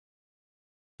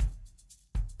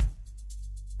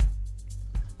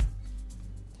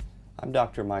I'm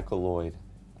Dr. Michael Lloyd.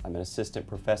 I'm an assistant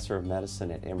professor of medicine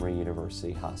at Emory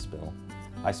University Hospital.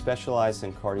 I specialize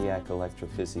in cardiac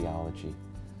electrophysiology,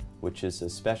 which is a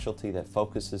specialty that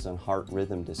focuses on heart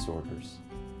rhythm disorders.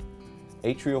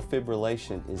 Atrial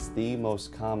fibrillation is the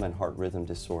most common heart rhythm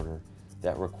disorder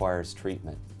that requires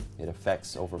treatment. It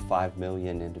affects over 5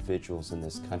 million individuals in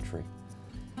this country.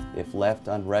 If left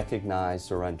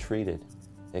unrecognized or untreated,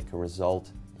 it can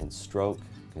result in stroke,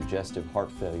 congestive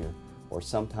heart failure, or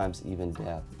sometimes even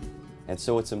death. And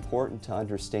so it's important to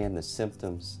understand the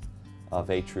symptoms of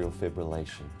atrial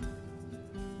fibrillation.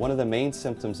 One of the main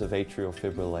symptoms of atrial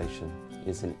fibrillation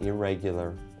is an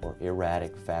irregular or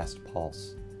erratic fast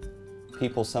pulse.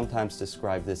 People sometimes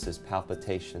describe this as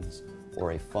palpitations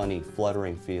or a funny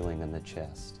fluttering feeling in the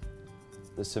chest.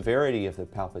 The severity of the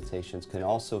palpitations can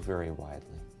also vary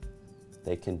widely.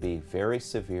 They can be very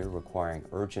severe, requiring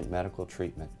urgent medical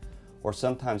treatment, or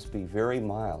sometimes be very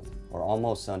mild or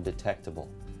almost undetectable,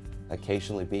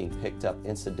 occasionally being picked up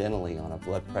incidentally on a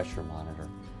blood pressure monitor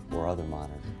or other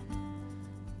monitor.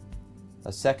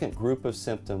 A second group of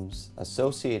symptoms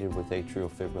associated with atrial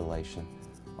fibrillation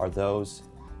are those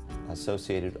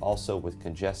associated also with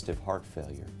congestive heart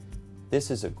failure.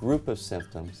 This is a group of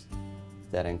symptoms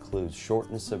that includes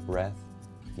shortness of breath,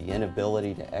 the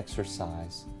inability to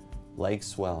exercise, leg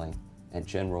swelling, and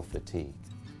general fatigue.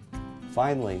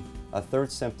 Finally, a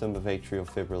third symptom of atrial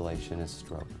fibrillation is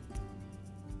stroke.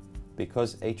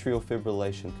 Because atrial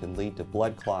fibrillation can lead to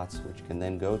blood clots which can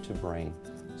then go to brain,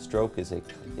 stroke is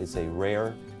a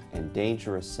rare and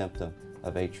dangerous symptom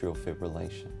of atrial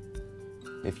fibrillation.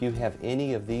 If you have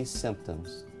any of these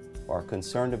symptoms or are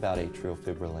concerned about atrial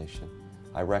fibrillation,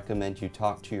 I recommend you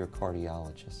talk to your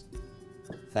cardiologist.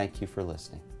 Thank you for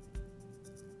listening.